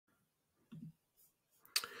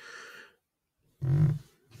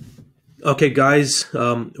Okay, guys,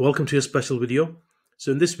 welcome to a special video.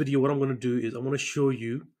 So in this video, what I'm going to do is I'm going to show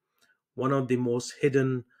you one of the most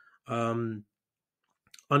hidden, um,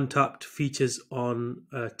 untapped features on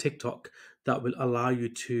TikTok that will allow you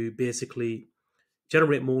to basically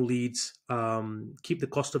generate more leads, keep the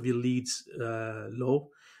cost of your leads low,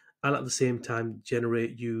 and at the same time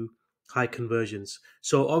generate you high conversions.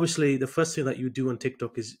 So obviously, the first thing that you do on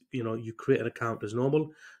TikTok is you create an account as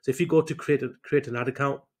normal. So if you go to create an ad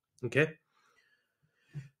account, okay.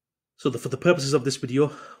 So for the purposes of this video,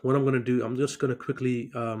 what I'm going to do, I'm just going to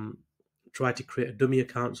quickly try to create a dummy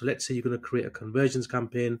account. So let's say you're going to create a conversions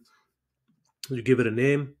campaign. You give it a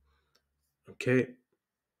name, okay?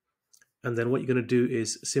 And then what you're going to do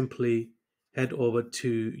is simply head over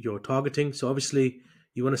to your targeting. So obviously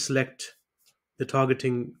you want to select the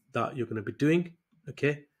targeting that you're going to be doing,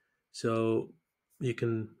 okay? So you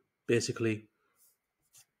can basically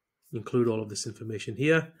include all of this information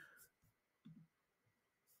here.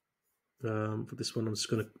 For this one, I'm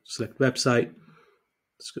just going to select website.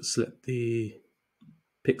 Just going to select the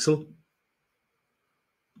pixel,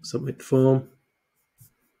 submit form,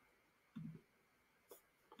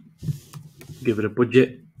 give it a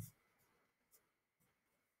budget,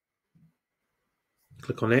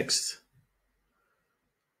 click on next.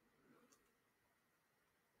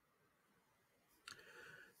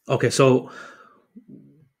 Okay, so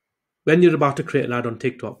when you're about to create an ad on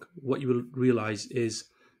TikTok, what you will realize is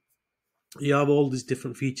you have all these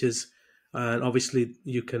different features, and obviously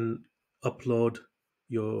you can upload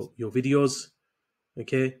your videos.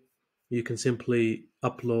 Okay, you can simply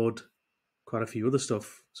upload quite a few other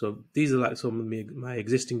stuff. So these are like some of my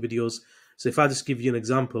existing videos. So if I just give you an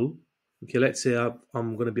example, okay, let's say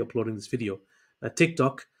I'm going to be uploading this video. Now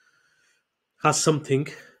TikTok has something.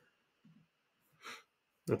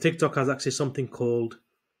 Now, TikTok has actually something called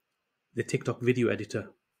the TikTok video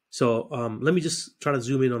editor. So let me just try to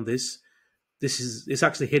zoom in on this. It's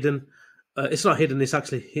actually hidden. It's not hidden. It's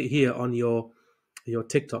actually here on your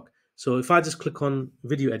TikTok. So if I just click on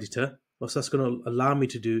video editor, what that's going to allow me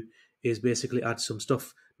to do is basically add some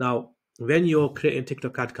stuff. Now, when you're creating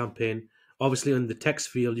TikTok ad campaign, obviously in the text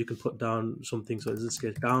field you can put down something. So in this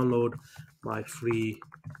case, download my free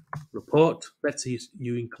report. Let's say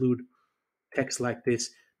you include text like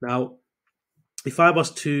this. Now, if I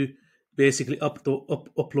was to basically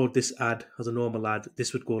upload this ad as a normal ad,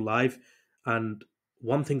 this would go live. And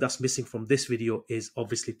one thing that's missing from this video is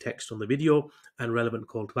obviously text on the video and relevant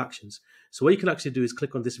call to actions. So what you can actually do is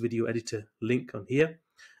click on this video editor link on here,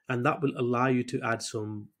 and that will allow you to add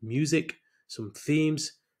some music, some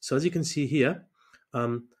themes. So as you can see here,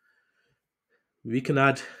 we can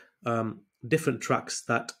add different tracks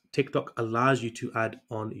that TikTok allows you to add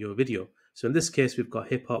on your video. So in this case, we've got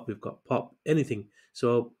hip hop, we've got pop, anything.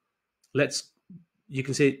 So you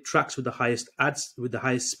can say tracks with the highest ads, with the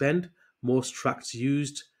highest spend, most tracks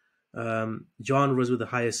used, genres with the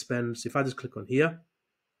highest spend. So if I just click on here,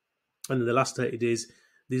 and in the last 30 days,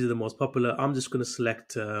 these are the most popular. I'm just going to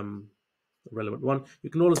select a relevant one.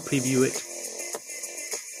 You can always preview it.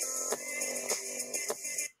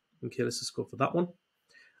 Okay, let's just go for that one.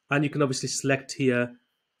 And you can obviously select here.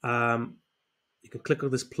 You can click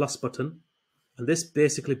on this plus button, and this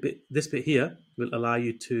bit here will allow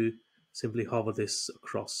you to simply hover this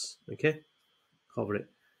across. Okay, hover it.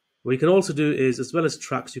 What you can also do is, as well as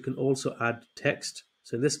tracks, you can also add text.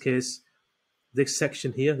 So in this case, this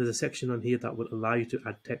section here, there's a section on here that will allow you to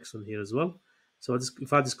add text on here as well. So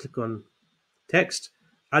if I just click on text,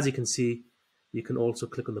 as you can see, you can also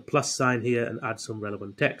click on the plus sign here and add some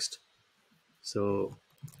relevant text. So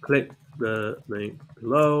click the link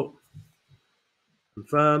below,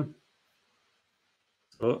 confirm.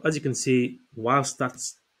 So as you can see, whilst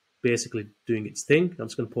that's basically doing its thing, I'm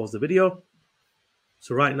just going to pause the video.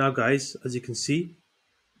 So right now, guys, as you can see,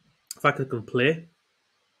 if I click on play,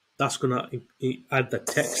 that's going to add the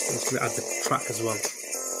text and it's going to add the track as well.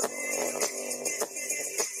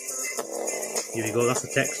 Here we go, that's the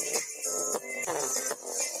text.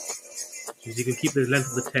 So you can keep the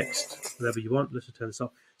length of the text whatever you want. Let's just turn this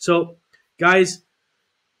off. So, guys,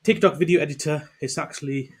 TikTok video editor is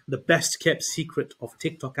actually the best kept secret of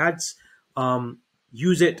TikTok ads.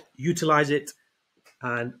 Use it, utilize it,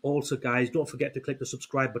 and also, guys, don't forget to click the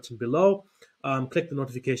subscribe button below. Click the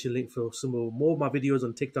notification link for some more of my videos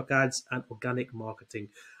on TikTok ads and organic marketing.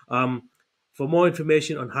 For more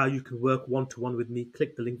information on how you can work one-to-one with me,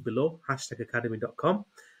 click the link below, #academy.com.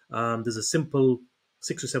 There's a simple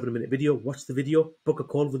 6 or 7 minute video. Watch the video, book a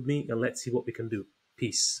call with me, and let's see what we can do.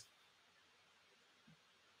 Peace.